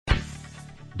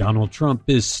Donald Trump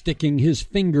is sticking his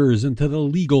fingers into the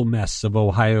legal mess of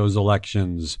Ohio's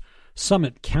elections.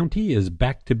 Summit County is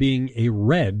back to being a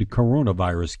red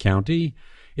coronavirus county.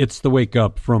 It's the Wake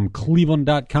Up from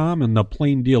Cleveland.com and the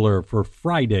Plain Dealer for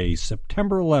Friday,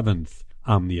 September 11th.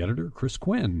 I'm the editor, Chris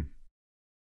Quinn.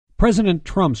 President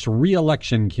Trump's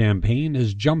re-election campaign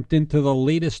has jumped into the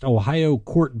latest Ohio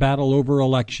court battle over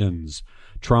elections.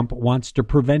 Trump wants to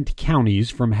prevent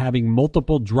counties from having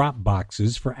multiple drop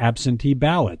boxes for absentee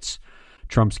ballots.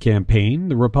 Trump's campaign,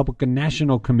 the Republican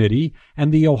National Committee,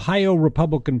 and the Ohio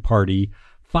Republican Party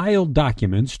filed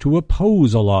documents to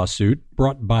oppose a lawsuit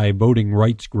brought by voting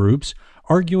rights groups,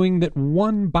 arguing that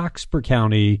one box per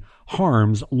county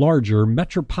harms larger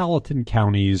metropolitan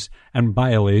counties and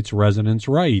violates residents'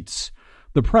 rights.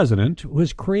 The president, who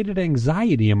has created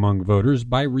anxiety among voters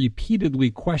by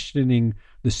repeatedly questioning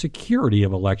the security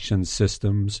of election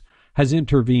systems, has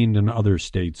intervened in other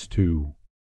states too.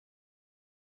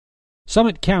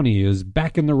 Summit County is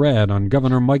back in the red on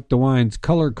Governor Mike DeWine's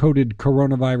color-coded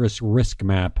coronavirus risk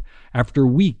map after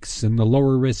weeks in the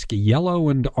lower-risk yellow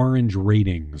and orange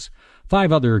ratings.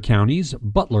 5 other counties,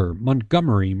 Butler,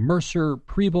 Montgomery, Mercer,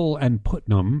 Preble, and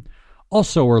Putnam,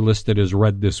 also are listed as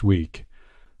red this week.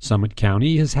 Summit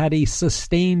County has had a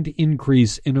sustained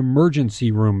increase in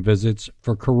emergency room visits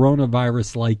for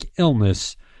coronavirus-like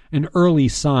illness, an early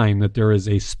sign that there is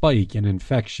a spike in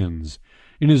infections.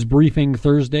 In his briefing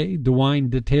Thursday,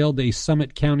 DeWine detailed a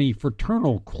Summit County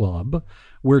fraternal club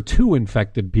where 2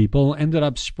 infected people ended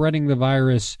up spreading the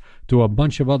virus to a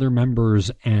bunch of other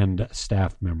members and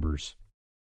staff members.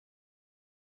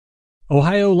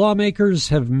 Ohio lawmakers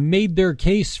have made their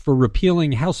case for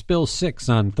repealing House Bill 6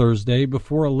 on Thursday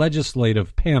before a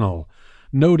legislative panel,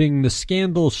 noting the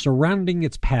scandal surrounding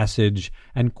its passage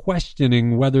and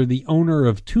questioning whether the owner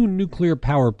of 2 nuclear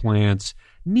power plants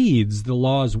needs the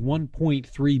law's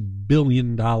 $1.3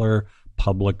 billion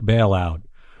public bailout.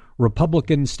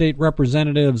 Republican state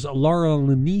representatives Laura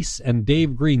Lanise and Dave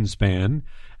Greenspan,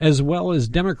 as well as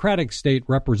Democratic state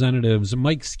representatives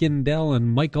Mike Skindell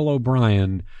and Michael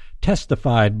O'Brien,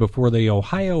 testified before the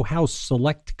Ohio House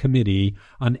Select Committee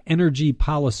on Energy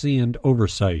Policy and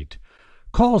Oversight.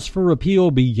 Calls for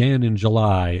repeal began in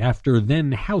July after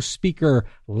then House Speaker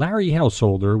Larry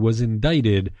Householder was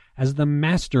indicted as the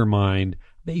mastermind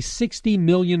of a $60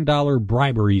 million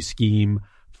bribery scheme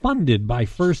funded by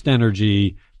First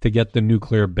Energy to get the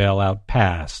nuclear bailout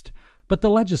passed. But the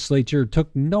legislature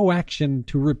took no action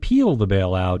to repeal the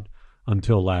bailout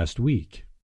until last week.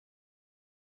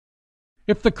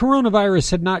 If the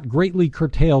coronavirus had not greatly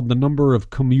curtailed the number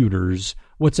of commuters,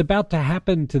 what's about to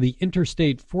happen to the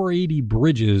Interstate 480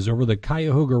 bridges over the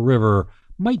Cuyahoga River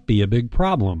might be a big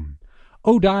problem.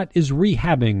 ODOT is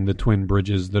rehabbing the twin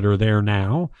bridges that are there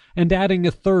now and adding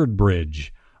a third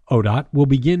bridge. ODOT will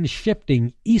begin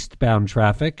shifting eastbound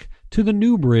traffic to the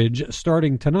new bridge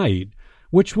starting tonight,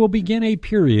 which will begin a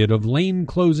period of lane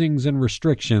closings and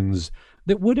restrictions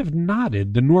that would have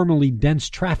knotted the normally dense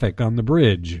traffic on the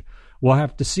bridge. We'll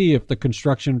have to see if the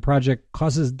construction project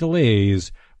causes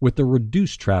delays with the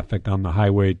reduced traffic on the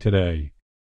highway today.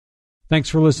 Thanks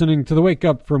for listening to the Wake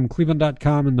Up from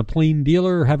Cleveland.com and the Plain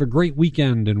Dealer. Have a great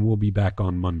weekend, and we'll be back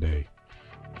on Monday.